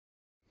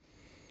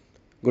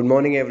Good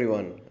morning,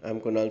 everyone. I'm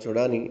Kunal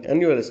Sodani,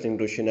 and you are listening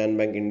to Shinhan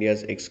Bank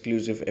India's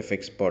exclusive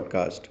FX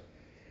podcast.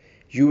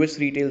 US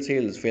retail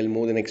sales fell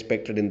more than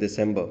expected in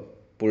December,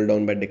 pulled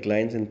down by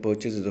declines in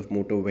purchases of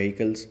motor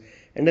vehicles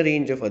and a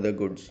range of other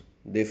goods.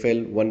 They fell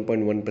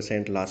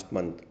 1.1% last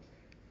month.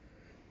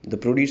 The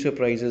producer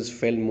prices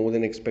fell more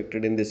than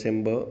expected in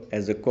December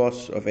as the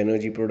costs of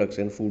energy products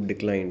and food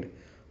declined,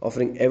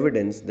 offering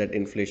evidence that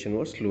inflation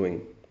was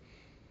slowing.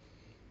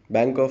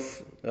 Bank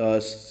of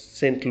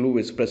St.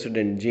 Louis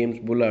President James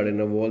Bullard in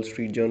a Wall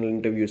Street Journal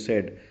interview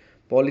said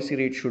policy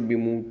rates should be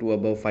moved to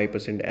above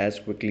 5% as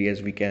quickly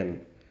as we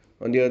can.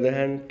 On the other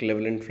hand,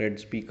 Cleveland Fed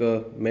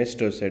Speaker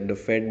Mester said the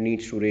Fed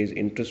needs to raise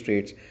interest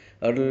rates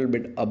a little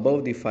bit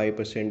above the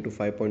 5% to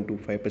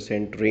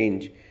 5.25%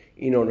 range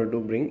in order to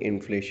bring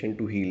inflation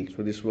to heel.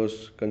 So this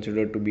was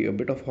considered to be a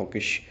bit of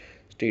hawkish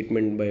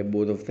statement by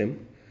both of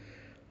them.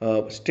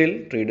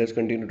 Still, traders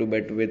continue to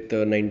bet with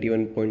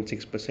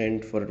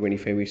 91.6% for a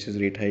 25 basis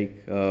rate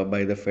hike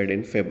by the Fed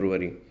in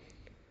February.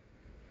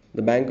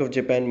 The Bank of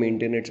Japan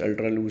maintained its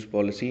ultra loose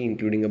policy,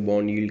 including a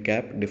bond yield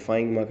cap,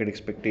 defying market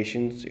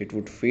expectations. It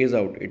would phase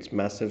out its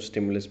massive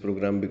stimulus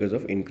program because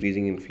of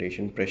increasing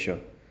inflation pressure.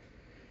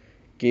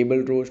 Cable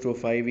rose to a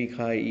 5-week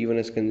high even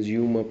as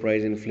consumer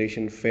price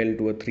inflation fell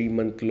to a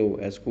 3-month low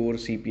as core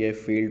CPI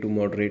failed to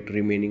moderate,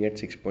 remaining at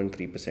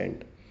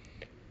 6.3%.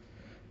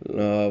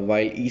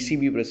 While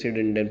ECB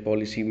president and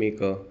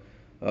policymaker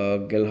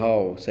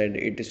Gelhau said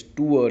it is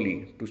too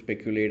early to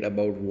speculate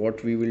about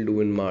what we will do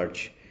in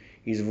March.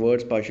 His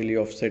words partially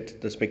offset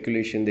the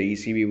speculation the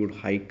ECB would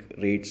hike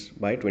rates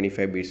by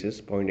 25 basis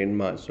point in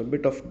March. So a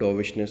bit of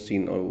dovishness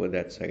seen over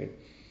that side.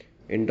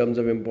 In terms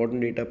of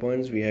important data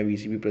points, we have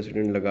ECB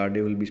President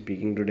Lagarde will be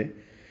speaking today.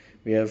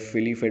 We have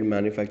Philly Fed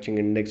Manufacturing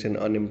Index and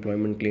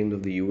unemployment claims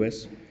of the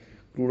US.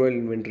 Crude oil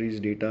inventories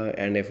data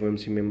and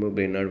FOMC member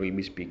Brainard will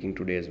be speaking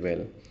today as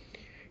well.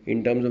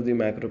 In terms of the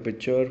macro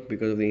picture,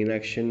 because of the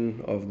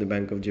inaction of the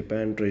Bank of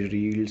Japan, treasury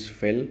yields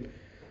fell.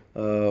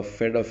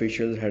 Fed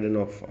officials had an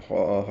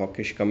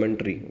hawkish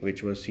commentary,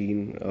 which was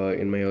seen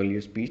in my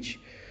earlier speech,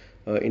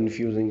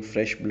 infusing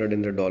fresh blood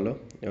in the dollar.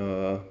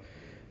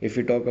 If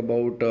we talk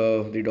about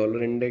the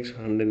dollar index,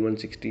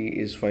 101.60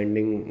 is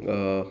finding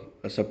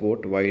a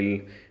support, while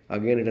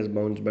again it has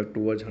bounced back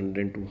towards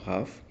 102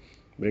 half.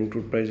 Brent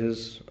crude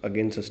prices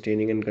again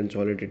sustaining and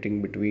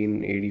consolidating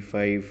between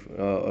 85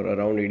 or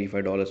around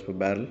 $85 per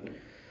barrel.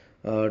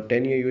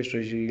 10-year US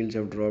Treasury yields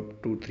have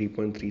dropped to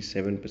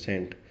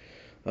 3.37%.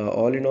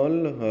 All in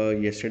all,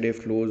 yesterday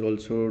flows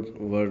also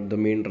were the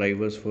main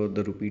drivers for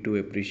the rupee to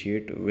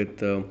appreciate, with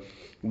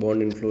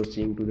bond inflows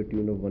seeing to the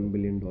tune of $1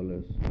 billion.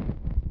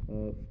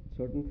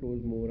 Certain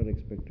flows more are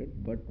expected,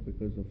 but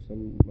because of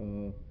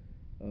some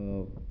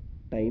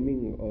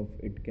timing of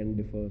it can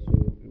differ, so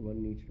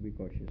one needs to be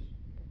cautious.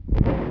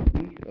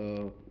 Currently,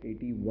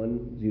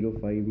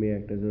 81.05 may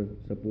act as a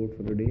support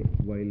for the day,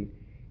 while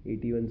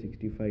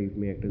 81.65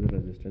 may act as a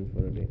resistance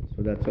for the day.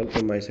 So that's all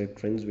from my side,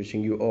 friends.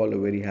 Wishing you all a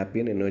very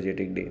happy and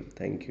energetic day.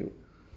 Thank you.